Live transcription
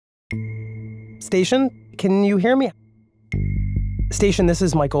Station, can you hear me? Station, this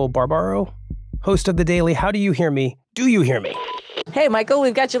is Michael Barbaro, host of The Daily. How do you hear me? Do you hear me? Hey, Michael,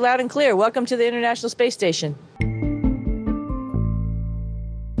 we've got you loud and clear. Welcome to the International Space Station.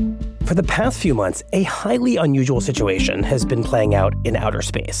 For the past few months, a highly unusual situation has been playing out in outer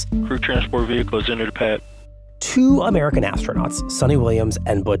space. Crew transport vehicles entered the pad. Two American astronauts, Suni Williams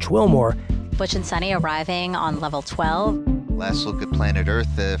and Butch Wilmore. Butch and Suni arriving on level 12. Last look at planet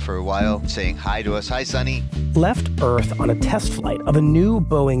Earth for a while, saying hi to us. Hi, Suni. Left Earth on a test flight of a new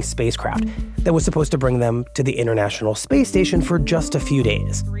Boeing spacecraft that was supposed to bring them to the International Space Station for just a few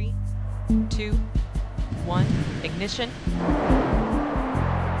days. 3, 2, 1, ignition.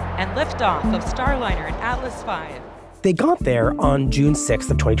 And liftoff of Starliner and Atlas V. They got there on June 6th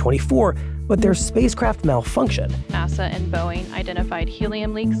of 2024, but their spacecraft malfunctioned. NASA and Boeing identified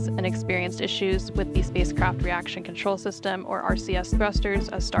helium leaks and experienced issues with the spacecraft reaction control system, or RCS thrusters,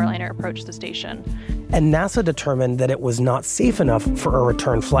 as Starliner approached the station. And NASA determined that it was not safe enough for a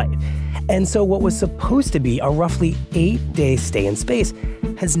return flight. And so what was supposed to be a roughly 8-day stay in space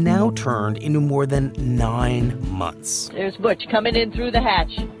has now turned into more than 9 months. There's Butch coming in through the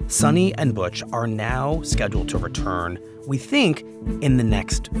hatch. Suni and Butch are now scheduled to return, we think, in the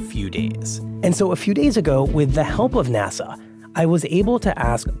next few days. And so a few days ago, with the help of NASA, I was able to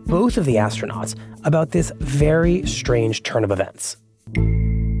ask both of the astronauts about this very strange turn of events.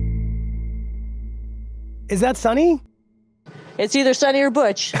 Is that Suni? It's either Suni or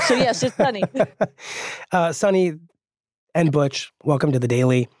Butch. So yes, it's Suni. Suni and Butch, welcome to The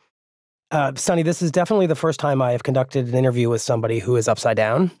Daily. Suni, this is definitely the first time I have conducted an interview with somebody who is upside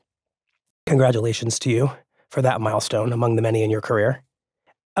down. Congratulations to you for that milestone among the many in your career.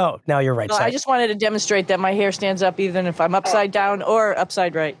 Oh, now you're right Well, side. I just wanted to demonstrate that my hair stands up even if I'm upside down or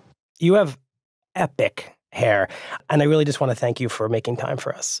upside right. You have epic hair, and I really just want to thank you for making time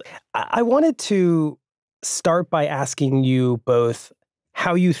for us. I wanted to start by asking you both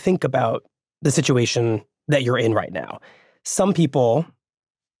how you think about the situation that you're in right now. Some people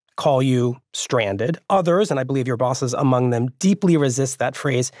call you stranded. Others, and I believe your bosses among them, deeply resist that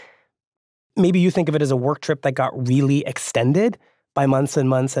phrase. Maybe you think of it as a work trip that got really extended by months and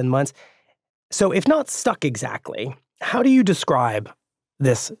months and months. So if not stuck exactly, how do you describe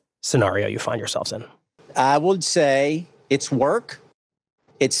this scenario you find yourselves in? I would say it's work.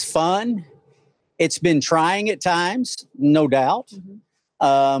 It's fun. It's been trying at times, no doubt.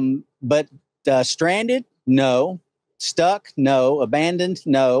 But stranded, no. Stuck, no. Abandoned,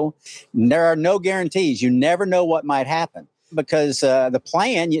 no. There are no guarantees. You never know what might happen because the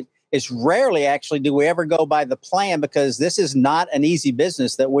plan is rarely actually do we ever go by the plan because this is not an easy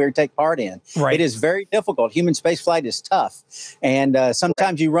business that we take part in. Right. It is very difficult. Human spaceflight is tough. And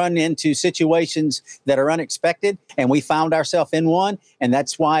sometimes you run into situations that are unexpected, and we found ourselves in one. And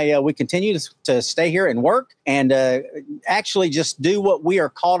that's why we continue to stay here and work and actually just do what we are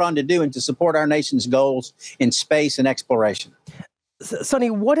called on to do and to support our nation's goals in space and exploration.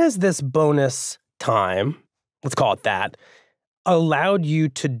 Suni, what has this bonus time, let's call it that, allowed you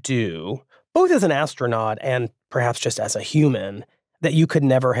to do, both as an astronaut and perhaps just as a human, that you could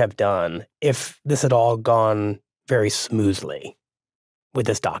never have done if this had all gone very smoothly with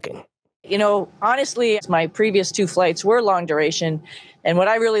this docking? You know, honestly, my previous 2 flights were long duration. And what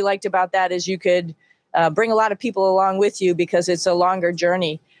I really liked about that is you could bring a lot of people along with you because it's a longer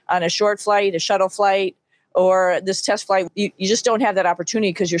journey. On a short flight, a shuttle flight, or this test flight, you just don't have that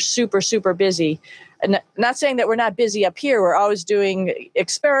opportunity because you're super, super busy. And not saying that we're not busy up here. We're always doing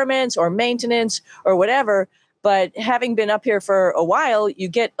experiments or maintenance or whatever. But having been up here for a while, you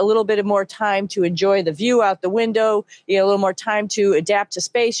get a little bit more time to enjoy the view out the window. You get a little more time to adapt to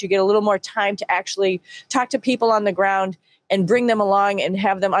space. You get a little more time to actually talk to people on the ground and bring them along and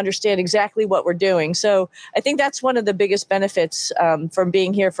have them understand exactly what we're doing. So I think that's one of the biggest benefits from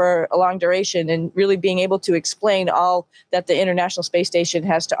being here for a long duration and really being able to explain all that the International Space Station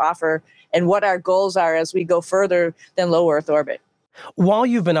has to offer and what our goals are as we go further than low Earth orbit. While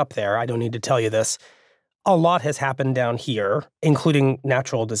you've been up there, I don't need to tell you this, a lot has happened down here, including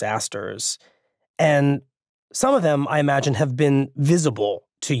natural disasters. And some of them, I imagine, have been visible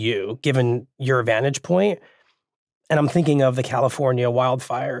to you, given your vantage point. And I'm thinking of the California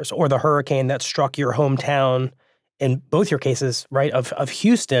wildfires or the hurricane that struck your hometown, in both your cases, right, of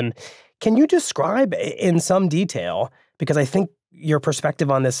Houston. Can you describe in some detail, because I think your perspective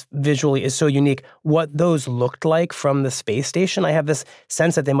on this visually is so unique, what those looked like from the space station? I have this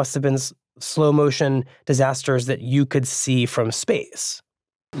sense that they must have been slow motion disasters that you could see from space.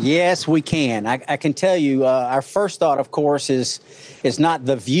 Yes, we can. I can tell you, our first thought, of course, is not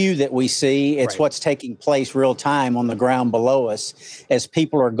the view that we see. It's Right. what's taking place real time on the ground below us as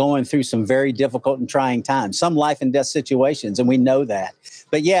people are going through some very difficult and trying times, some life and death situations, and we know that.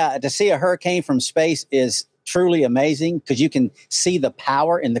 But yeah, to see a hurricane from space is truly amazing because you can see the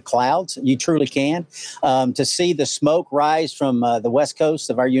power in the clouds. You truly can. To see the smoke rise from the west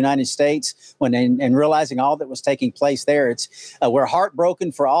coast of our United States and realizing all that was taking place there, we're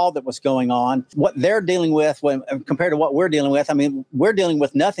heartbroken for all that was going on. What they're dealing with compared to what we're dealing with, I mean, we're dealing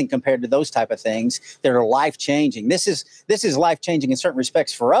with nothing compared to those type of things that are life-changing. This is life-changing in certain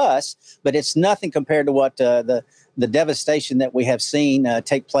respects for us, but it's nothing compared to what the devastation that we have seen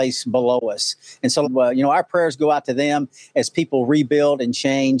take place below us. And so, our prayers go out to them as people rebuild and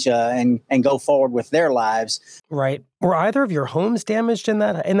change and go forward with their lives. Right. Were either of your homes damaged in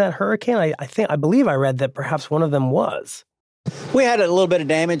that hurricane? I believe I read that perhaps one of them was. We had a little bit of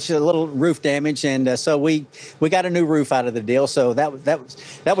damage, a little roof damage, and so we got a new roof out of the deal. So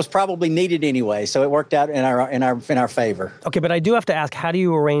that was probably needed anyway. So it worked out in our favor. Okay, but I do have to ask, how do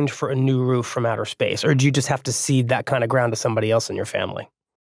you arrange for a new roof from outer space, or do you just have to cede that kind of ground to somebody else in your family?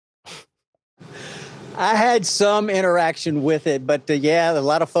 I had some interaction with it, but a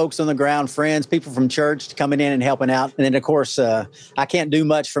lot of folks on the ground, friends, people from church coming in and helping out. And then, of course, I can't do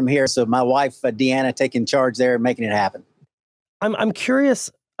much from here. So my wife, Deanna, taking charge there and making it happen. I'm curious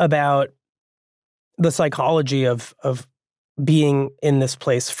about the psychology of being in this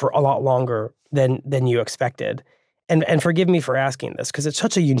place for a lot longer than you expected. And forgive me for asking this because it's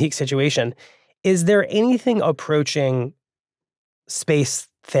such a unique situation. Is there anything approaching space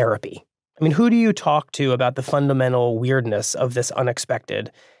therapy? I mean, who do you talk to about the fundamental weirdness of this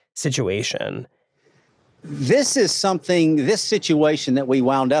unexpected situation? This situation that we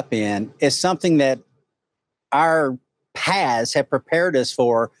wound up in is something that our paths have prepared us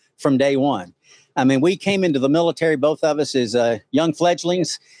for from day one. I mean, we came into the military, both of us as young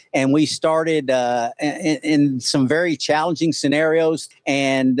fledglings, and we started in some very challenging scenarios.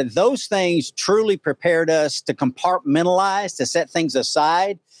 And those things truly prepared us to compartmentalize, to set things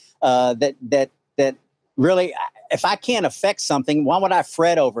aside. That really, if I can't affect something, why would I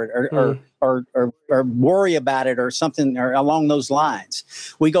fret over it or worry about it or something or along those lines?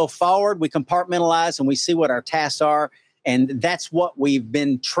 We go forward, we compartmentalize, and we see what our tasks are. And that's what we've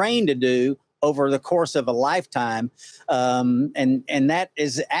been trained to do over the course of a lifetime. And that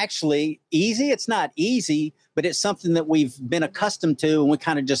is actually easy. It's not easy, but it's something that we've been accustomed to and we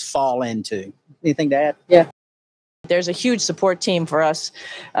kind of just fall into. Anything to add? Yeah. There's a huge support team for us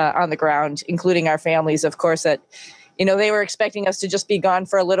on the ground, including our families, of course, that, they were expecting us to just be gone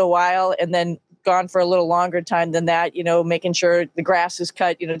for a little while and then gone for a little longer time than that, making sure the grass is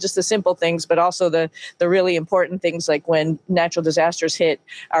cut, just the simple things, but also the really important things like when natural disasters hit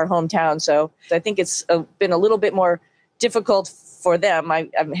our hometown. So I think it's been a little bit more difficult for them.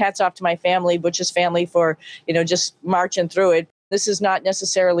 I'm hats off to my family, Butch's family, for, just marching through it. This is not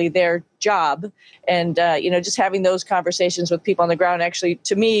necessarily their job. And, just having those conversations with people on the ground actually,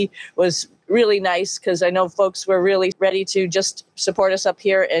 to me, was really nice because I know folks were really ready to just support us up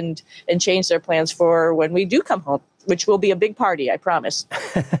here and change their plans for when we do come home, which will be a big party, I promise.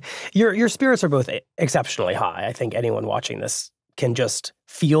 Your spirits are both exceptionally high. I think anyone watching this can just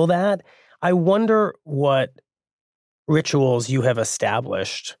feel that. I wonder what rituals you have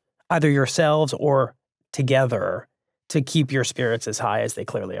established, either yourselves or together, to keep your spirits as high as they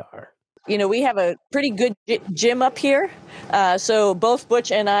clearly are. We have a pretty good gym up here. So both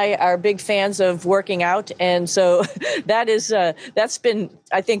Butch and I are big fans of working out. And so that's been,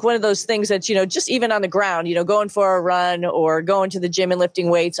 I think, one of those things that, just even on the ground, going for a run or going to the gym and lifting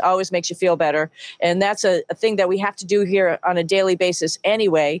weights always makes you feel better. And that's a thing that we have to do here on a daily basis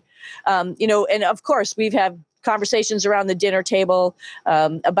anyway. And of course, we've had conversations around the dinner table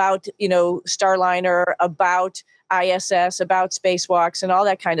about, Starliner, about ISS, about spacewalks and all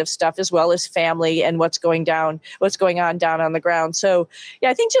that kind of stuff, as well as family and what's going on down on the ground. So,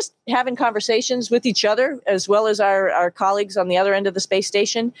 I think just having conversations with each other, as well as our colleagues on the other end of the space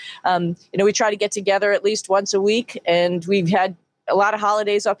station. We try to get together at least once a week, and we've had a lot of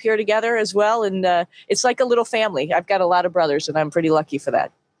holidays up here together as well. And it's like a little family. I've got a lot of brothers, and I'm pretty lucky for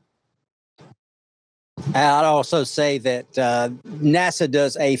that. I'd also say that NASA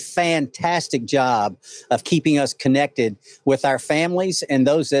does a fantastic job of keeping us connected with our families and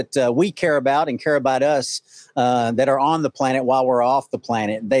those that we care about and care about us that are on the planet while we're off the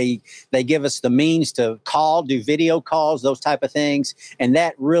planet. They give us the means to call, do video calls, those type of things. And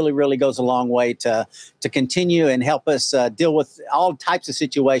that really, really goes a long way to continue and help us deal with all types of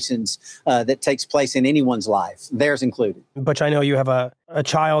situations that takes place in anyone's life, theirs included. Butch, I know you have a a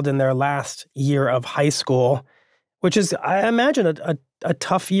child in their last year of high school, which is, I imagine, a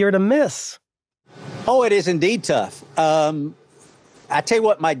tough year to miss. Oh, it is indeed tough. I tell you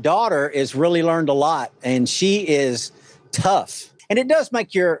what, my daughter has really learned a lot, and she is tough. And it does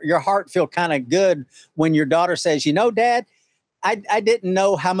make your heart feel kind of good when your daughter says, you know, Dad, I didn't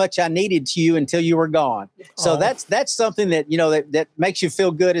know how much I needed you until you were gone. So that's something that, you know, that makes you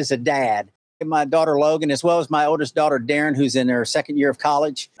feel good as a dad. And my daughter Logan, as well as my oldest daughter Darren, who's in her second year of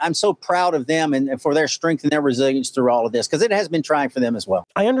college, I'm so proud of them and for their strength and their resilience through all of this, because it has been trying for them as well.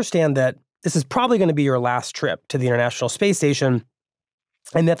 I understand that this is probably going to be your last trip to the International Space Station,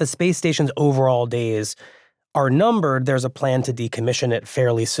 and that the space station's overall days are numbered. There's a plan to decommission it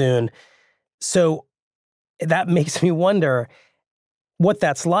fairly soon. So that makes me wonder what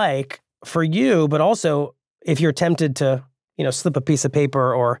that's like for you, but also if you're tempted to, you know, slip a piece of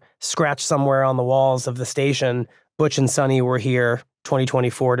paper or scratch somewhere on the walls of the station, Butch and Suni were here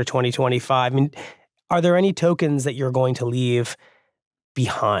 2024 to 2025. I mean, are there any tokens that you're going to leave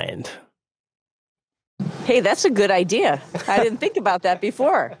behind? Hey, that's a good idea. I didn't think about that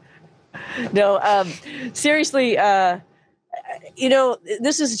before. No, seriously, you know,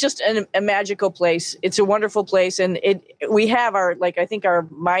 this is just a magical place. It's a wonderful place. And we have I think our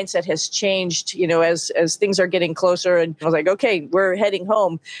mindset has changed, you know, as things are getting closer. And I was like, okay, we're heading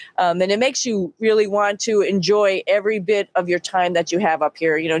home. And it makes you really want to enjoy every bit of your time that you have up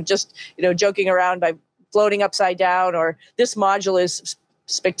here, you know, just, you know, joking around by floating upside down, or this module is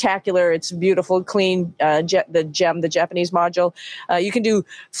spectacular. It's beautiful, clean, the Japanese module. You can do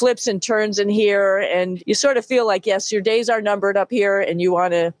flips and turns in here, and you sort of feel like, yes, your days are numbered up here, and you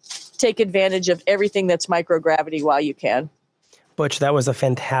want to take advantage of everything that's microgravity while you can. Butch, that was a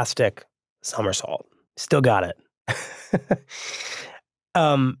fantastic somersault. Still got it.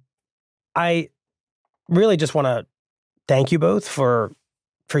 I really just want to thank you both for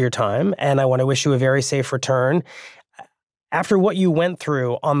your time, and I want to wish you a very safe return. After what you went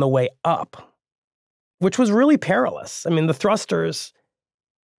through on the way up, which was really perilous. I mean, the thrusters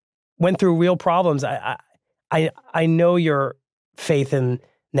went through real problems. I know your faith in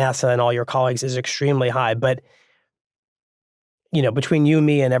NASA and all your colleagues is extremely high, but, you know, between you,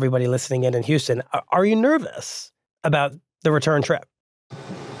 me, and everybody listening in Houston, are you nervous about the return trip?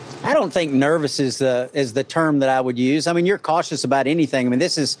 I don't think nervous is the term that I would use. I mean, you're cautious about anything. I mean,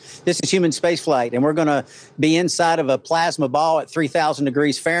 this is human spaceflight, and we're going to be inside of a plasma ball at 3,000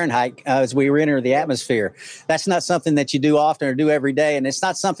 degrees Fahrenheit as we enter the atmosphere. That's not something that you do often or do every day, and it's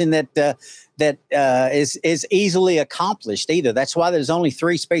not something that is easily accomplished either. That's why there's only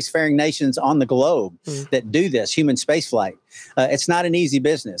 3 spacefaring nations on the globe that do this, human spaceflight. It's not an easy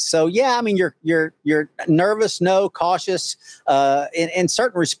business. So yeah, I mean, you're nervous, no, cautious in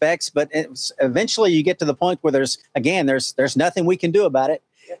certain respects, but eventually you get to the point where there's nothing we can do about it.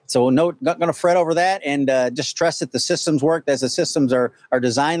 So not going to fret over that, and just trust that the systems work as the systems are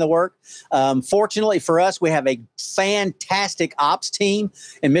designed to work. Fortunately for us, we have a fantastic ops team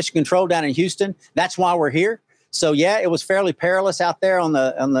in Mission Control down in Houston. That's why we're here. So yeah, it was fairly perilous out there on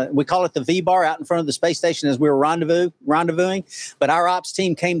the we call it the V-bar out in front of the space station as we were rendezvousing. But our ops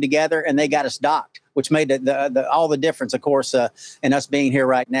team came together and they got us docked, which made all the difference, of course, in us being here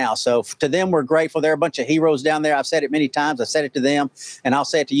right now. So to them, we're grateful. They're a bunch of heroes down there. I've said it many times. I said it to them, and I'll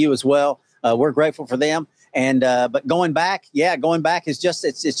say it to you as well. We're grateful for them. And but going back is just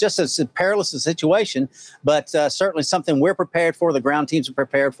it's just a perilous situation, but certainly something we're prepared for. The ground teams are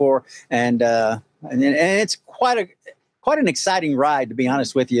prepared for, and it's quite an exciting ride, to be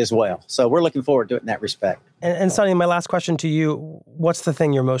honest with you, as well. So we're looking forward to it in that respect. And Suni, my last question to you: what's the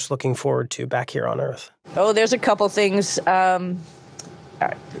thing you're most looking forward to back here on Earth? Oh, there's a couple things.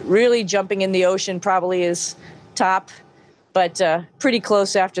 Really jumping in the ocean probably is top. But pretty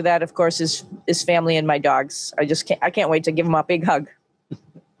close after that, of course, is family and my dogs. I can't wait to give them a big hug.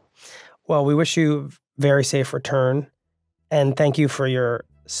 Well, we wish you a very safe return, and thank you for your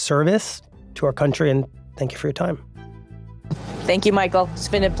service to our country, and thank you for your time. Thank you, Michael. It's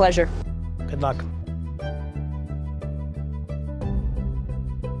been a pleasure. Good luck.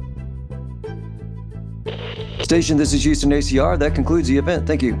 Station, this is Houston ACR. That concludes the event.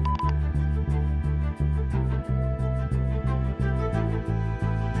 Thank you.